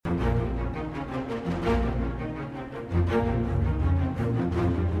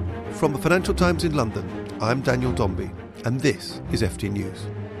From the Financial Times in London, I'm Daniel Dombey, and this is FT News.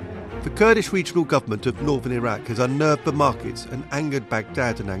 The Kurdish regional government of northern Iraq has unnerved the markets and angered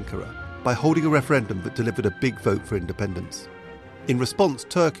Baghdad and Ankara by holding a referendum that delivered a big vote for independence. In response,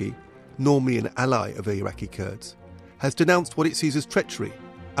 Turkey, normally an ally of the Iraqi Kurds, has denounced what it sees as treachery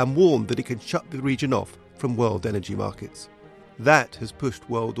and warned that it can shut the region off from world energy markets. That has pushed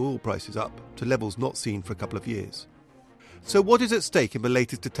world oil prices up to levels not seen for a couple of years. So what is at stake in the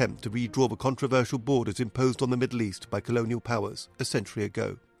latest attempt to redraw the controversial borders imposed on the Middle East by colonial powers a century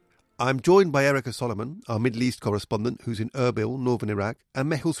ago? I'm joined by Erica Solomon, our Middle East correspondent who's in Erbil, northern Iraq,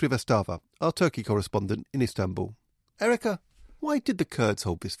 and Mehul Srivastava, our Turkey correspondent in Istanbul. Erica, why did the Kurds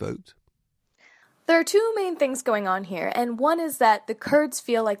hold this vote? There are two main things going on here, and one is that the Kurds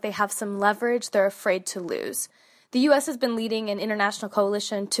feel like they have some leverage they're afraid to lose. The U.S. has been leading an international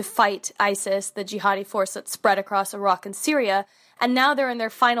coalition to fight ISIS, the jihadi force that's spread across Iraq and Syria, and now they're in their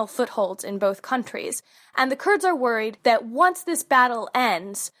final footholds in both countries. And the Kurds are worried that once this battle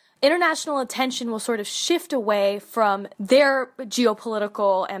ends, international attention will sort of shift away from their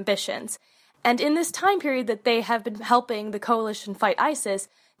geopolitical ambitions. And in this time period that they have been helping the coalition fight ISIS,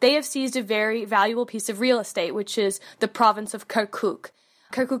 they have seized a very valuable piece of real estate, which is the province of Kirkuk.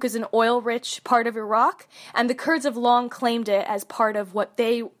 Kirkuk is an oil-rich part of Iraq, and the Kurds have long claimed it as part of what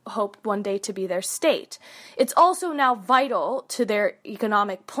they hoped one day to be their state. It's also now vital to their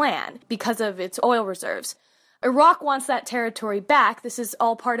economic plan because of its oil reserves. Iraq wants that territory back. This is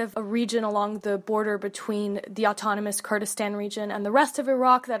all part of a region along the border between the autonomous Kurdistan region and the rest of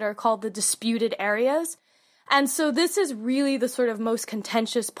Iraq that are called the disputed areas. And so this is really the sort of most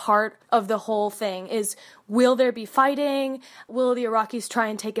contentious part of the whole thing is, will there be fighting? Will the Iraqis try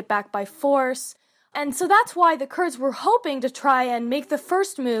and take it back by force? And so that's why the Kurds were hoping to try and make the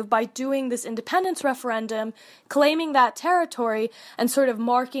first move by doing this independence referendum, claiming that territory and sort of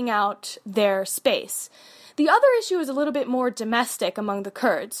marking out their space. The other issue is a little bit more domestic among the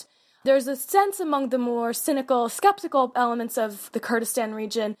Kurds. There's a sense among the more cynical, skeptical elements of the Kurdistan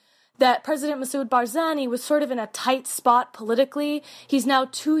region that President Masoud Barzani was sort of in a tight spot politically. He's now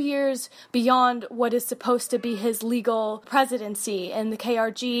 2 years beyond what is supposed to be his legal presidency in the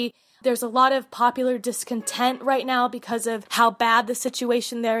KRG. There's a lot of popular discontent right now because of how bad the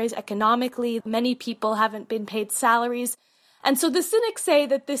situation there is economically. Many people haven't been paid salaries. And so the cynics say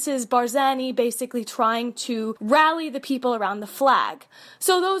that this is Barzani basically trying to rally the people around the flag.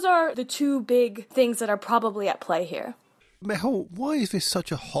 So those are the two big things that are probably at play here. Mehul, why is this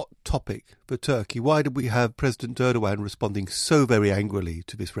such a hot topic for Turkey? Why did we have President Erdogan responding so very angrily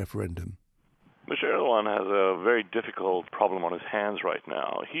to this referendum? Mr. Erdogan has a very difficult problem on his hands right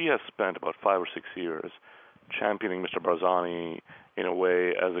now. He has spent about 5 or 6 years championing Mr. Barzani in a way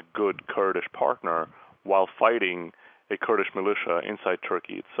as a good Kurdish partner while fighting a Kurdish militia inside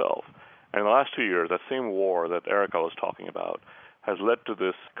Turkey itself. And in the last 2 years, that same war that Erica was talking about has led to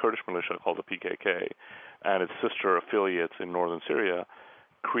this Kurdish militia called the PKK and its sister affiliates in northern Syria,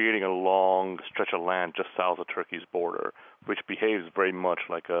 creating a long stretch of land just south of Turkey's border, which behaves very much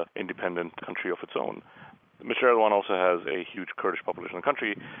like an independent country of its own. Mr. Erdogan also has a huge Kurdish population in the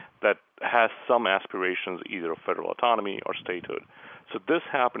country that has some aspirations either of federal autonomy or statehood. So this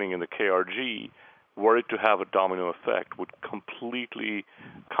happening in the KRG, were it to have a domino effect, would completely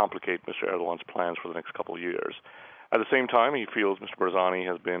complicate Mr. Erdogan's plans for the next couple of years. At the same time, he feels Mr. Barzani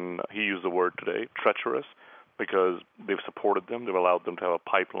has been, he used the word today, treacherous, because they've supported them. They've allowed them to have a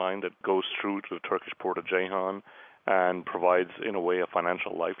pipeline that goes through to the Turkish port of Ceyhan and provides, in a way, a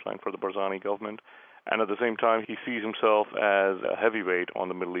financial lifeline for the Barzani government. And at the same time, he sees himself as a heavyweight on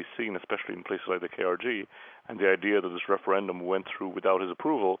the Middle East scene, especially in places like the KRG. And the idea that this referendum went through without his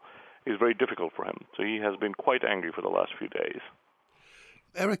approval is very difficult for him. So he has been quite angry for the last few days.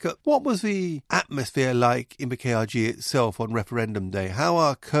 Erica, what was the atmosphere like in the KRG itself on referendum day? How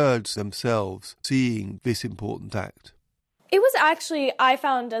are Kurds themselves seeing this important act? It was actually, I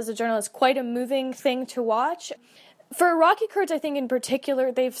found as a journalist, quite a moving thing to watch. For Iraqi Kurds, I think in particular,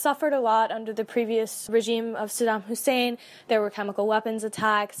 they've suffered a lot under the previous regime of Saddam Hussein. There were chemical weapons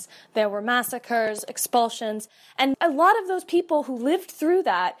attacks, there were massacres, expulsions, and a lot of those people who lived through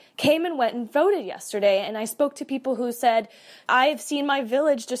that came and went and voted yesterday. And I spoke to people who said, I've seen my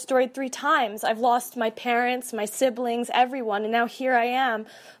village destroyed 3 times. I've lost my parents, my siblings, everyone, and now here I am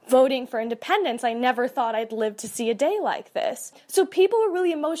voting for independence. I never thought I'd live to see a day like this. So people were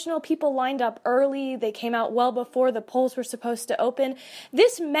really emotional. People lined up early. They came out well before the the polls were supposed to open.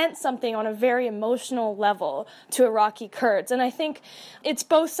 This meant something on a very emotional level to Iraqi Kurds. And I think it's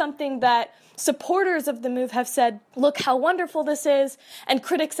both something that supporters of the move have said, look how wonderful this is, and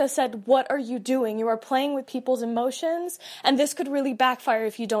critics have said, what are you doing? You are playing with people's emotions, and this could really backfire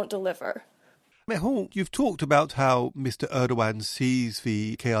if you don't deliver. Mehul, you've talked about how Mr. Erdogan sees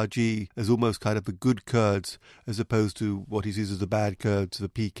the KRG as almost kind of the good Kurds as opposed to what he sees as the bad Kurds, the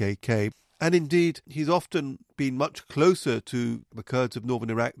PKK. And indeed, he's often been much closer to the Kurds of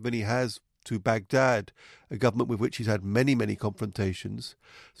northern Iraq than he has to Baghdad, a government with which he's had many, many confrontations.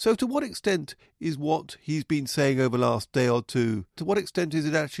 So to what extent is what he's been saying over the last day or two, to what extent is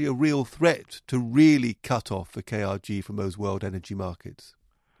it actually a real threat to really cut off the KRG from those world energy markets?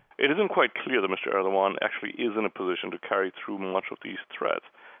 It isn't quite clear that Mr. Erdogan actually is in a position to carry through much of these threats.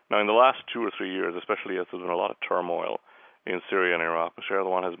 Now, in the last 2 or 3 years, especially as there's been a lot of turmoil in Syria and Iraq, Mr.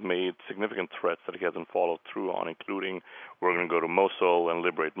 Erdogan has made significant threats that he hasn't followed through on, including we're going to go to Mosul and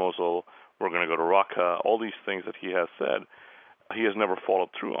liberate Mosul, we're going to go to Raqqa, all these things that he has said, he has never followed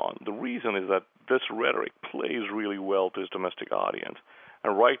through on. The reason is that this rhetoric plays really well to his domestic audience.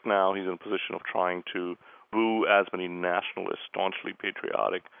 And right now, he's in a position of trying to woo as many nationalist, staunchly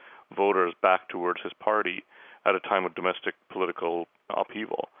patriotic voters back towards his party at a time of domestic political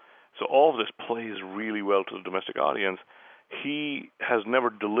upheaval. So all of this plays really well to the domestic audience. He has never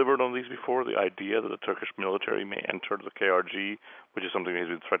delivered on these before. The idea that the Turkish military may enter the KRG, which is something he's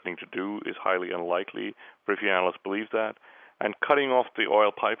been threatening to do, is highly unlikely. Very few analysts believe that. And cutting off the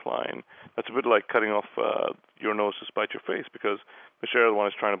oil pipeline, that's a bit like cutting off your nose to spite your face, because Mr. Erdogan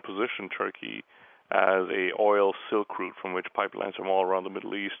is trying to position Turkey as a oil silk route from which pipelines from all around the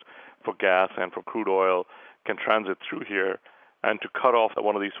Middle East for gas and for crude oil can transit through here. And to cut off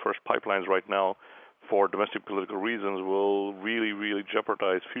one of these first pipelines right now for domestic political reasons will really, really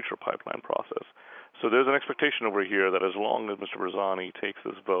jeopardize future pipeline process. So there's an expectation over here that as long as Mr. Barzani takes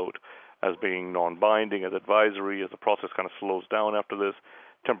this vote as being non-binding, as advisory, as the process kind of slows down after this,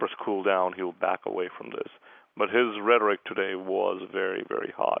 tempers cool down, he'll back away from this. But his rhetoric today was very,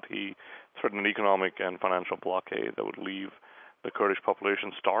 very hot. He threatened an economic and financial blockade that would leave the Kurdish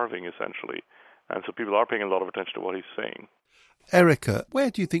population starving, essentially. And so people are paying a lot of attention to what he's saying. Erica, where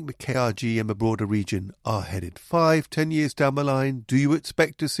do you think the KRG and the broader region are headed? 5, 10 years down the line, do you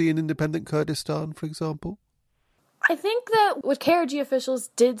expect to see an independent Kurdistan, for example? I think that what KRG officials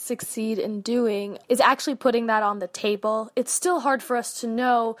did succeed in doing is actually putting that on the table. It's still hard for us to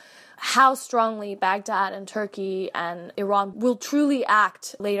know how strongly Baghdad and Turkey and Iran will truly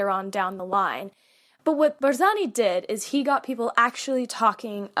act later on down the line. But what Barzani did is he got people actually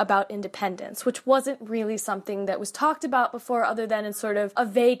talking about independence, which wasn't really something that was talked about before other than in sort of a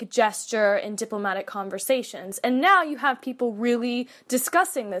vague gesture in diplomatic conversations. And now you have people really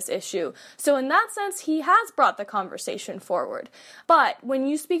discussing this issue. So in that sense, he has brought the conversation forward. But when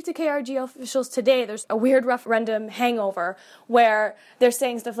you speak to KRG officials today, there's a weird referendum hangover where they're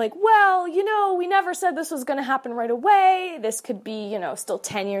saying stuff like, well, we never said this was going to happen right away. This could be, still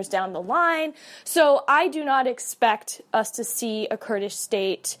 10 years down the line. So I do not expect us to see a Kurdish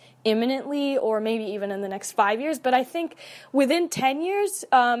state imminently or maybe even in the next 5 years. But I think within 10 years,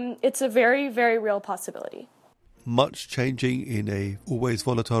 it's a very, very real possibility. Much changing in a always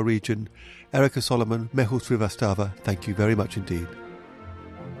volatile region. Erica Solomon, Mehul Srivastava, thank you very much indeed.